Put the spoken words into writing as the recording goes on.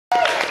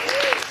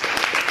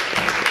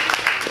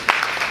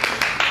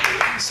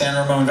San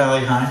Ramon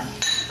Valley High?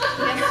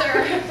 Yes,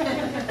 sir.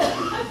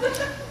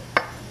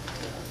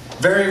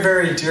 Very,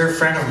 very dear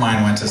friend of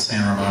mine went to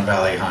San Ramon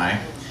Valley High.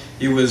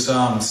 He was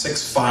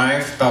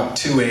 6'5", about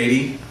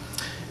 280,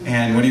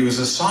 and when he was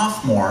a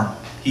sophomore,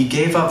 he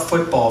gave up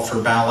football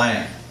for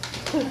ballet.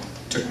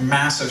 Took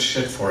massive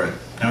shit for it.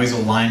 Now he's a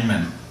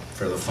lineman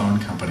for the phone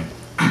company.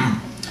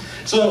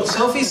 So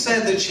Sophie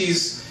said that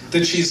she's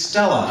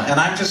Stella, and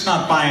I'm just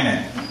not buying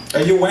it.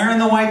 Are you wearing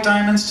the white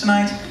diamonds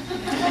tonight?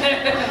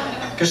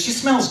 Because she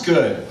smells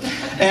good.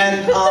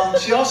 And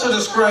she also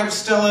describes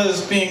Stella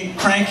as being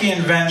cranky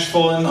and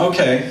vengeful, and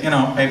okay, you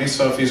know, maybe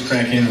Sophie's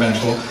cranky and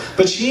vengeful,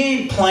 but she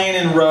ain't plain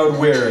and road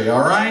weary,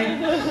 all right?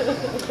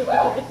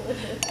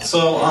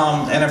 So,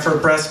 and if her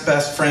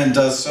best friend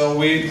does so,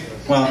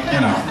 well,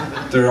 you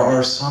know, there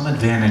are some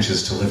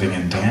advantages to living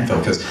in Danville,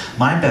 because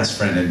my best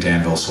friend in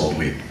Danville sold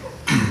weed.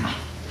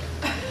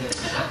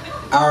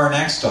 Our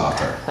next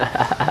author,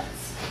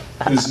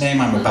 whose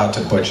name I'm about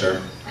to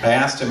butcher, I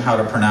asked him how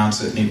to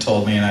pronounce it, and he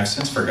told me, and I've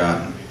since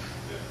forgotten.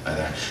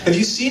 Have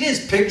you seen his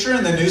picture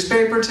in the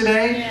newspaper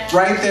today? Yeah.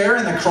 Right there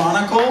in the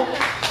Chronicle?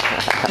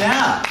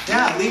 Yeah,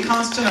 Lee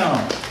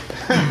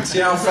Konstantinou. See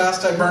how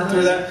fast I burned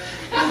through that?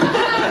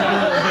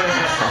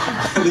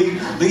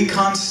 Lee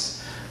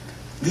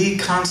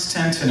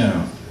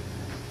Konstantinou.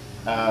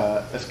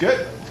 That's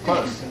good. It's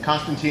close.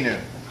 Konstantinou.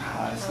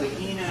 It's the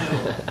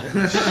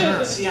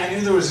Eno. See, I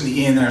knew there was an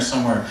E in there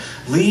somewhere.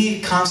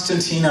 Lee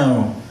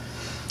Konstantinou.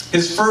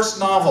 His first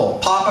novel,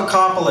 Pop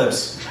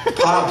Apocalypse.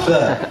 Pop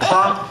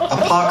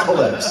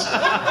Apocalypse.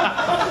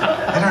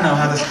 I don't know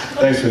how this...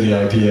 Thanks for the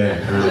IPA.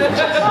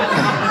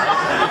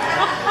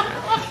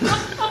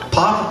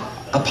 Pop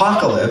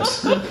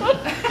Apocalypse.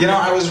 You know,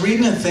 I was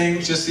reading a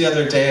thing just the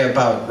other day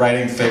about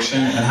writing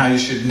fiction and how you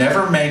should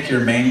never make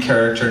your main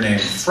character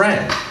named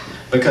Fred.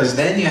 Because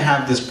then you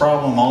have this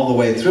problem all the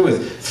way through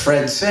with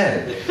Fred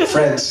said,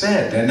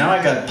 and now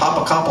I got Pop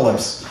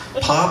Apocalypse.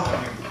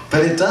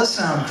 But it does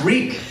sound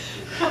Greek.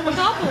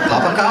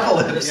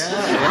 Apocalypse.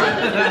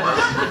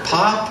 Yeah.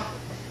 Pop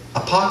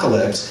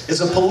Apocalypse is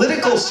a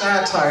political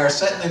satire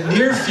set in the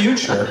near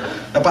future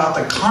about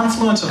the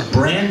confluence of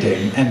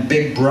branding and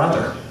Big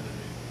Brother.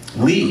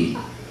 Lee,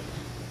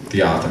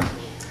 the author,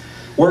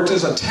 worked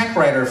as a tech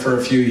writer for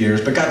a few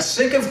years, but got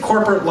sick of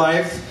corporate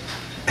life,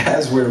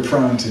 as we're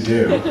prone to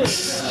do.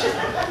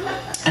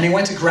 And he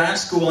went to grad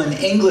school in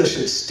English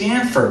at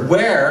Stanford,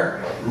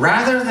 where,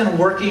 rather than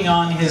working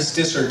on his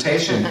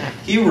dissertation,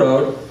 he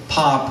wrote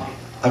Pop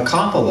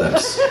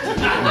Apocalypse.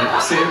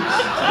 See?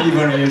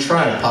 Even when you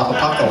try it, Pop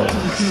Apocalypse.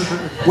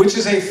 Which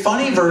is a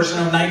funny version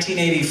of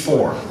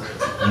 1984.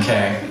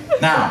 Okay?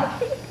 Now,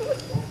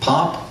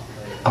 Pop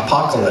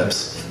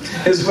Apocalypse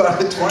is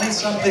about a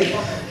 20-something...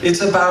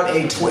 It's about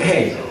a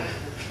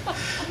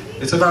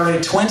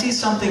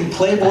 20-something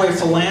Playboy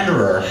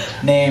philanderer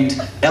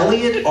named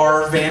Elliot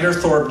R.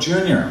 Vanderthorpe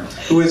Jr.,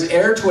 who is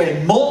heir to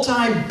a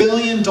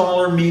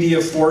multi-billion-dollar media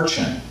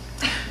fortune.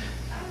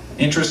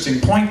 Interesting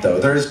point, though.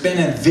 There has been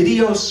a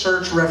video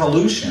search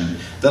revolution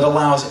that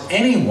allows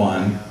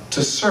anyone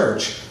to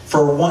search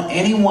for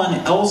anyone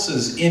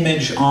else's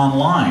image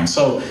online.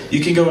 So you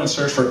can go and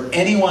search for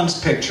anyone's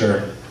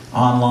picture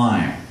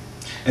online.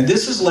 And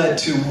this has led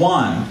to,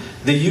 one,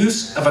 the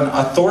use of an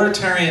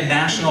authoritarian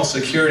national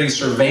security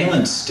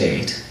surveillance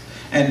state,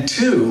 and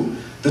two,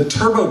 the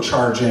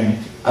turbocharging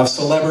of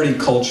celebrity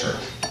culture.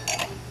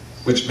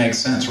 Which makes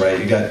sense, right?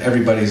 You got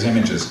everybody's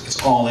images. It's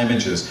all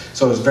images.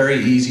 So it's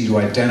very easy to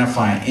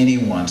identify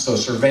anyone. So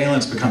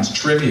surveillance becomes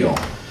trivial.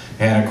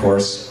 And of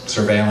course,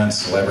 surveillance,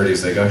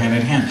 celebrities, they go hand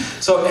in hand.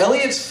 So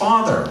Elliot's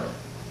father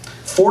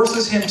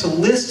forces him to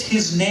list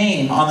his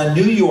name on the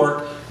New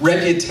York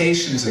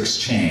Reputations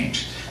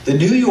Exchange. The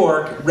New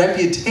York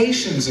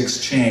Reputations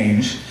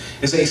Exchange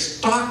is a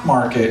stock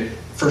market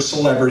for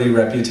celebrity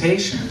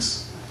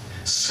reputations.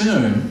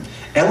 Soon,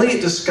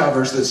 Elliot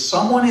discovers that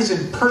someone is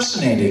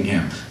impersonating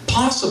him,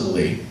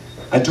 possibly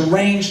a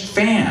deranged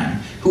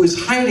fan who is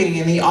hiding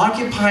in the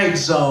occupied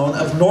zone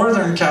of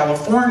Northern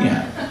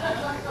California.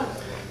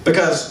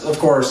 Because, of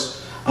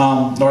course,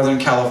 Northern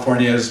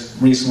California has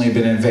recently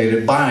been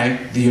invaded by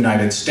the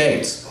United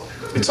States.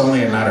 It's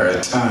only a matter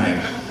of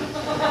time.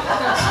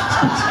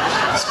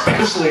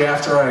 Especially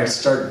after I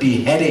start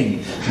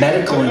beheading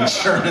medical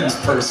insurance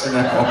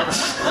personnel.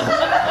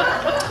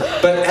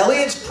 But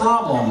Elliot's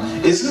problem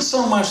isn't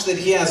so much that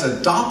he has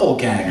a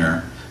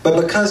doppelganger, but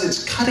because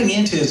it's cutting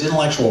into his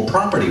intellectual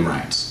property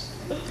rights.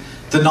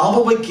 The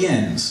novel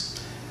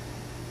begins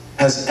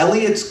as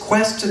Elliot's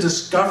quest to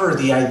discover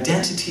the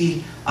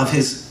identity of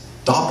his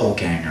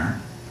doppelganger,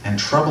 and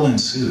trouble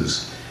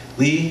ensues.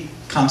 Lee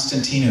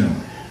Konstantinou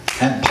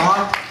and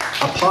Pop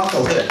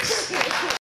Apocalypse.